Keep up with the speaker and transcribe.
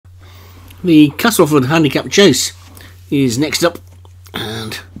The Castleford Handicap Chase is next up,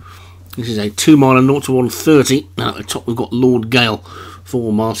 and this is a 2 mile 0 to 130. Now at the top we've got Lord Gale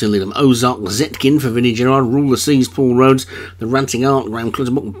for Martin Lidham, Ozark Zetkin for Vinnie Gerard, Rule the Seas Paul Rhodes, The Ranting Art Graham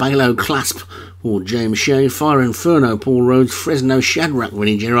Clutterbuck, Balo Clasp for James Shea, Fire Inferno Paul Rhodes, Fresno Shadrach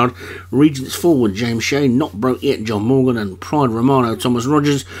Vinnie Gerard, Regents Forward James Shea, Not Broke Yet John Morgan, and Pride Romano Thomas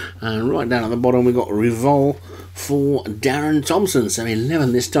Rogers. And right down at the bottom we've got Revol for Darren Thompson, so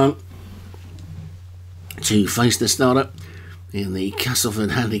 11 this time to face the starter in the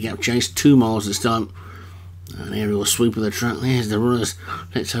Castleford Handicap Chase, 2 miles this time. An aerial sweep of the track. There's the runners.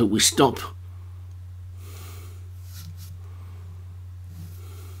 Let's hope we stop.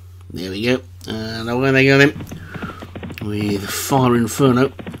 There we go. And away they go then, with Fire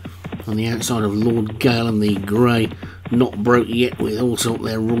Inferno on the outside of Lord Gale and the grey Not Broke Yet, with also up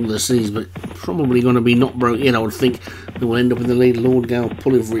there Rule the Seas, but probably going to be Not Broke Yet, I would think, that will end up in the lead. Lord Gale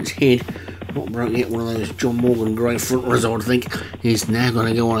pulling for its head. Not Broke Yet, one of those John Morgan grey front runners, I would think, is now going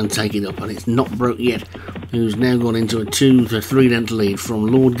to go on and take it up, and it's Not Broke Yet who's now gone into a 2 to 3 length lead from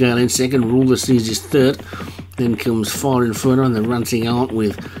Lord Gale in second. Rule the Seas is third. Then comes Fire Inferno and the Ranting Art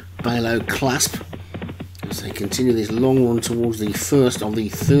with Balo Clasp as they continue this long run towards the first of the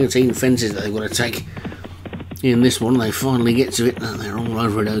 13 fences that they've got to take in this one. They finally get to it and they're all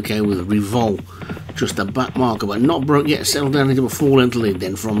over it okay with Revol just a back marker, but Not Broke Yet settled down into a 4 length lead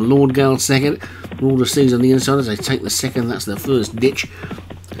then from Lord Gale second. Rule the Seas on the inside as they take the second. That's the first ditch,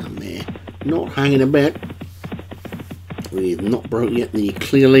 and they're not hanging about with Not Broke Yet the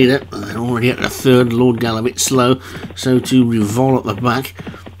clear leader, and they're already at the third. Lord Gale a bit slow, so too Revol at the back,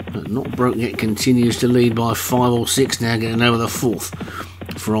 but Not Broke Yet continues to lead by 5 or 6 now, getting over the fourth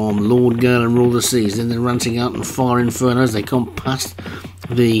from Lord Gale and Rule the Seas. Then they're Ranting Out and Fire Inferno as they come past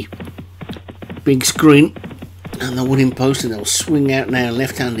the big screen and the wooden post, and they'll swing out now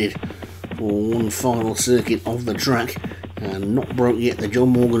left-handed for one final circuit of the track. And Not Broke Yet, the John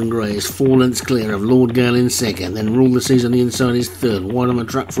Morgan Grey, is 4 lengths clear of Lord Gale in second. Then Rule the Seas on the inside is third. Wide on the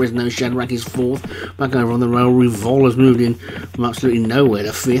track, Fresno Shadrach is fourth. Back over on the rail, Revol has moved in from absolutely nowhere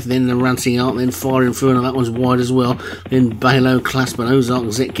to fifth. Then the Ranting Art, then Fire Inferno, that one's wide as well. Then Balo Clasp and Ozark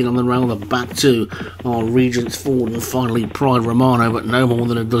Zetkin on the rail. The back two are Regents Forward and finally Pride Romano, but no more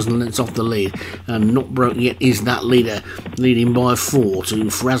than a dozen lengths off the lead. And Not Broke Yet is that leader, leading by 4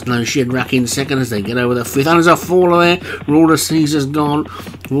 to Fresno Shadrach in second as they get over the fifth. And there's a faller there. Rule the Seas has gone.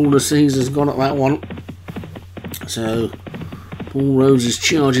 Rule the Seas has gone at that one. So Paul Rhodes'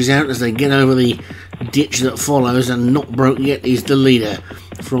 charges out as they get over the ditch that follows, and Not Broke Yet is the leader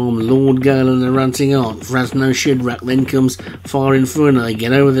from Lord Gale and the Ranting Art. Fresno Shadrach, then comes Fire Inferno. They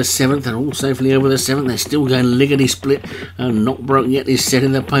get over the 7th and all safely over the 7th. They're still going lickety split, and Not Broke Yet is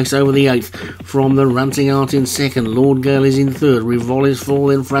setting the pace over the 8th from the Ranting Art in second. Lord Gale is in third. Revol is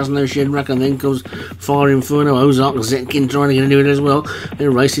 4, then Fresno Shadrach, and then comes Fire Inferno. Ozark Zetkin trying to get into it as well.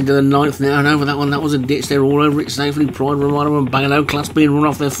 They're racing to the 9th now, and over that one, that was a ditch. They're all over it safely. Pride Romano and Balo Clasp being run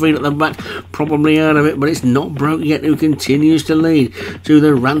off their feet at the back, probably out of it, but it's Not Broke Yet who continues to lead to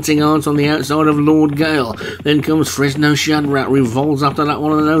the Ranting Art on the outside of Lord Gale. Then comes Fresno Shadrach, Revolves after that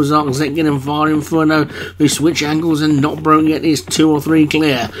one, and Ozark Zetkin and Fire Inferno who switch angles, and Not Broke Yet is 2 or 3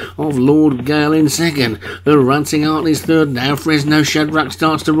 clear of Lord Gale in second. The Ranting Art is third now. Fresno Shadrach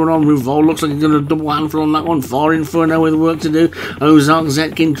starts to run on. Revol looks like he's going to double handful on that one. Fire Inferno with work to do. Ozark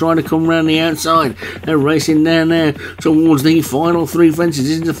Zetkin trying to come round the outside. They're racing down there towards the final 3 fences.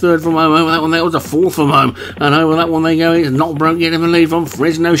 This is the third from home. Over that one there was a 4th from home, and over that one they go. It's Not Broke Yet in the lead from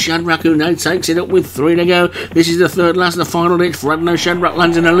Fresno Shadrach, who now takes it up with 3 to go. This is the third last, the final ditch. Fresno Shadrach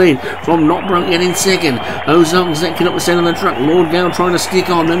lands in the lead from Not Broke Yet in second. Ozark Zetkin up the centre of the track. Lord Gale trying to stick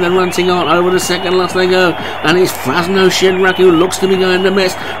on. Then the Ranting Art over the second last they go, and it's Fresno Shadrach who looks to be going the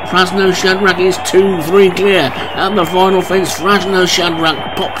best. Fresno Shadrach is 2-3 clear at the final fence. Fresno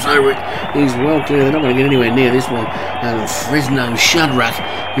Shadrach pops over it. He's well clear. They're not going to get anywhere near this one. And Fresno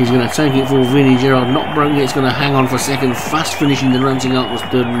Shadrach is going to take it for Vinnie Gerard. Not Broke Yet's going to hang on for second. Fast finishing, the Ranting Art was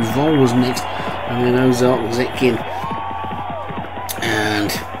third. Revol was next, and then Ozark Zetkin.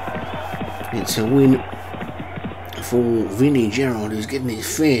 And it's a win for Vinnie Gerard, who's getting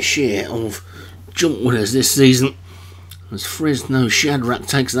his fair share of jump winners this season, as Fresno Shadrach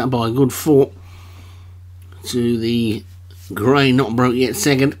takes that by a good 4 to the grey Not Broke Yet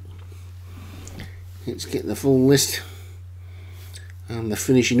second. Let's get the full list and the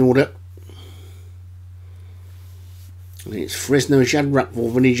finishing order. And it's Fresno Shadrach for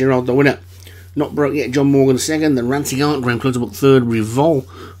Vinnie Gerard, the winner. Not Broke Yet, John Morgan second. The Ranting Art, Graham Clutterbuck third. Revol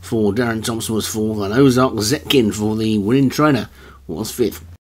for Darren Thompson was fourth. And Ozark Zetkin for the winning trainer was fifth.